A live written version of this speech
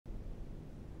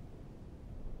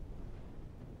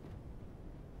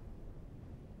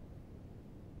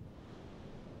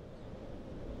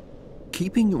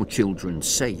Keeping your children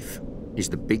safe is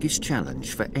the biggest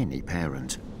challenge for any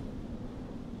parent.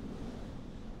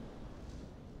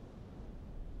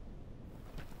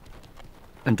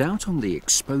 And out on the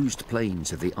exposed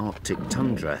plains of the Arctic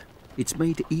tundra, it's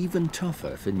made even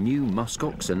tougher for new musk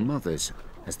oxen mothers,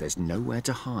 as there's nowhere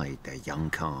to hide their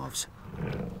young calves.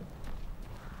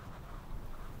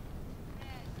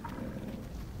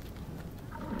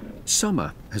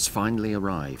 Summer has finally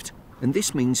arrived, and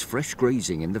this means fresh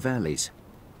grazing in the valleys.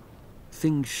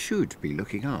 Things should be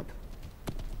looking up.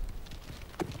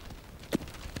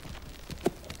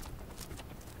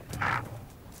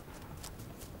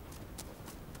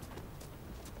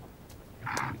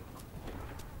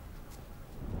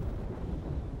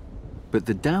 But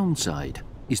the downside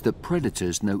is that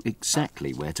predators know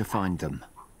exactly where to find them.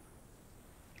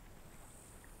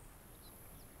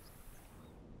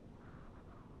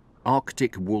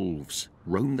 Arctic wolves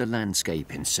roam the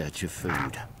landscape in search of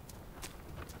food.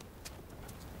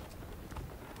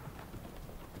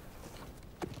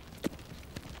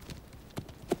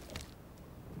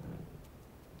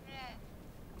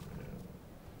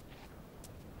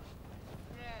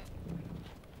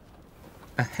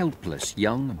 A helpless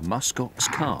young musk ox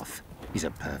calf is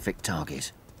a perfect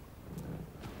target.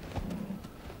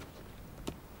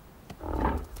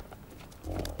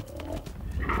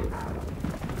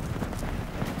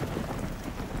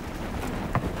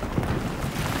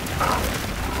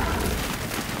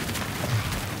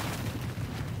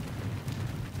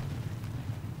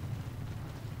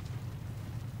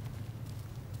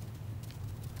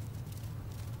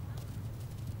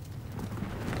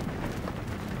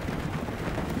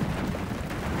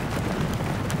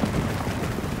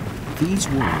 These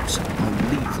wolves are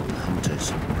lethal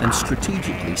hunters and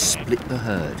strategically split the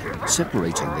herd,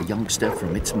 separating the youngster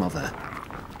from its mother.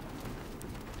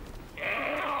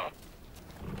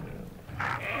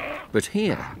 But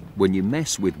here, when you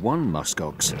mess with one musk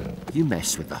ox, you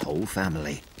mess with the whole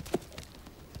family.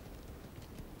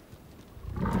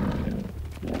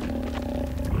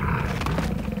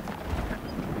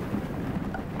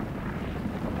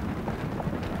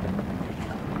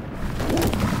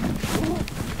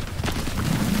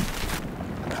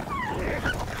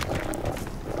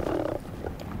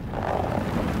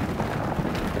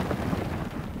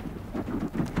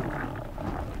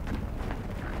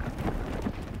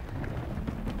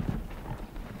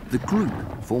 The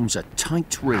group forms a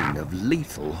tight ring of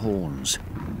lethal horns.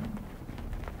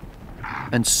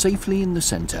 And safely in the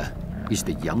center is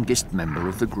the youngest member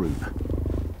of the group.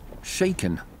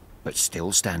 Shaken, but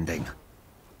still standing.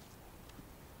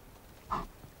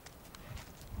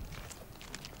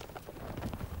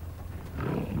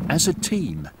 As a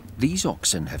team, these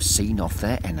oxen have seen off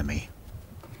their enemy.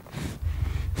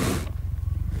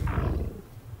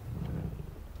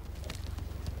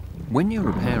 When you're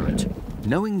a parent,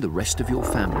 knowing the rest of your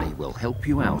family will help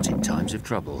you out in times of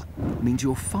trouble means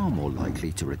you're far more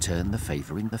likely to return the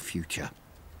favor in the future.